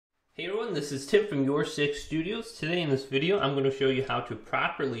Hey everyone, this is Tim from YourSixStudios. Today in this video, I'm going to show you how to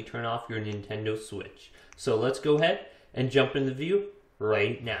properly turn off your Nintendo Switch. So let's go ahead and jump in the video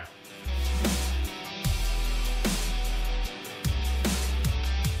right now.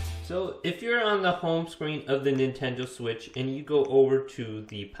 So if you're on the home screen of the Nintendo Switch and you go over to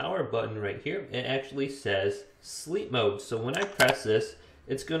the power button right here, it actually says sleep mode. So when I press this,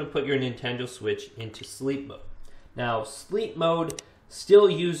 it's going to put your Nintendo Switch into sleep mode. Now sleep mode still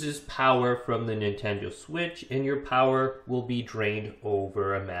uses power from the Nintendo Switch, and your power will be drained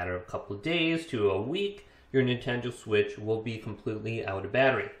over a matter of a couple of days to a week. Your Nintendo Switch will be completely out of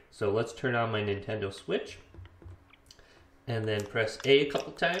battery. So let's turn on my Nintendo Switch and then press A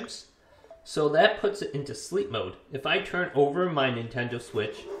couple times. So that puts it into sleep mode. If I turn over my Nintendo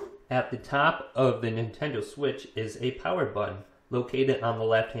Switch, at the top of the Nintendo Switch is a power button located on the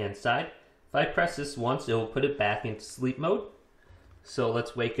left hand side. If I press this once, it will put it back into sleep mode. So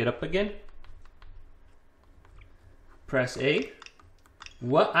let's wake it up again. Press A.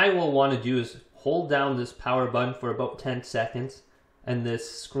 What I will want to do is hold down this power button for about 10 seconds and this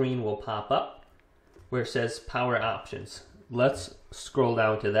screen will pop up where it says power options. Let's scroll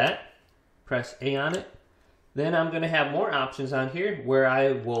down to that. Press A on it. Then I'm going to have more options on here where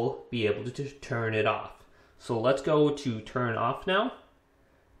I will be able to turn it off. So let's go to turn off now.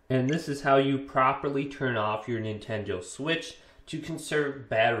 And this is how you properly turn off your Nintendo Switch to conserve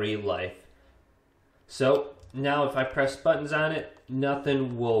battery life. So now if I press buttons on it,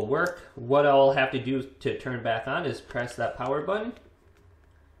 nothing will work. What I'll have to do to turn back on is press that power button,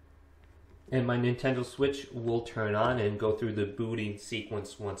 and my Nintendo Switch will turn on and go through the booting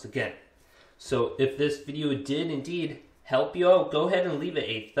sequence once again. So if this video did indeed help you out, go ahead and leave it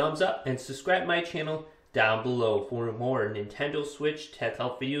a thumbs up and subscribe to my channel down below for more Nintendo Switch tech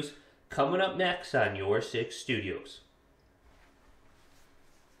help videos coming up next on YourSixStudios.